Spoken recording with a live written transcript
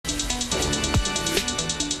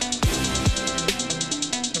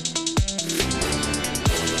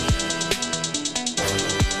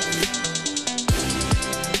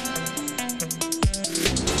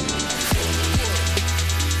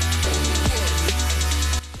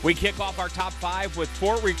We kick off our top five with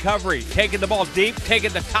Fort Recovery, taking the ball deep,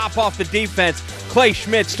 taking the top off the defense. Clay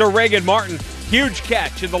Schmitz to Reagan Martin. Huge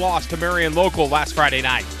catch in the loss to Marion Local last Friday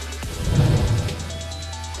night.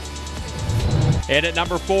 And at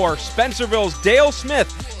number 4, Spencerville's Dale Smith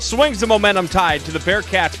swings the momentum tide to the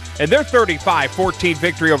Bearcats and their 35-14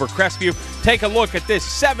 victory over Crestview. Take a look at this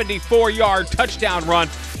 74-yard touchdown run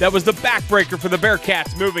that was the backbreaker for the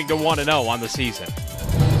Bearcats, moving to 1-0 on the season.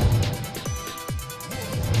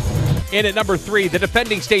 In at number 3, the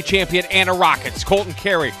defending state champion Anna Rockets, Colton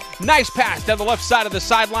Carey. Nice pass down the left side of the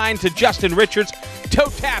sideline to Justin Richards. Toe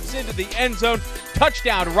taps into the end zone.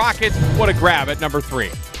 Touchdown Rockets. What a grab at number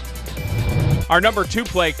 3. Our number 2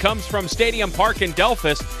 play comes from Stadium Park in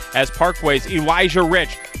Delphus as Parkway's Elijah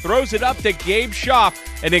Rich throws it up to Gabe Schaff.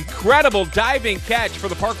 An incredible diving catch for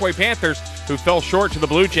the Parkway Panthers, who fell short to the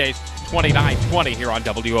Blue Jays 29-20 here on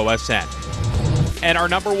WOSN. And our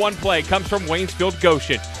number 1 play comes from Waynesfield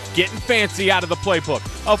Goshen. Getting fancy out of the playbook.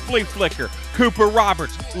 A flea flicker. Cooper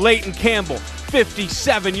Roberts, Leighton Campbell.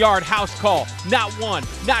 57-yard house call. Not 1,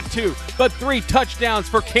 not 2, but 3 touchdowns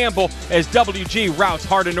for Campbell as WG routs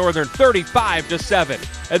Hardin Northern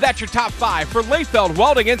 35-7. And that's your top 5 for Layfeld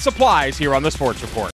Welding and Supplies here on the Sports Report.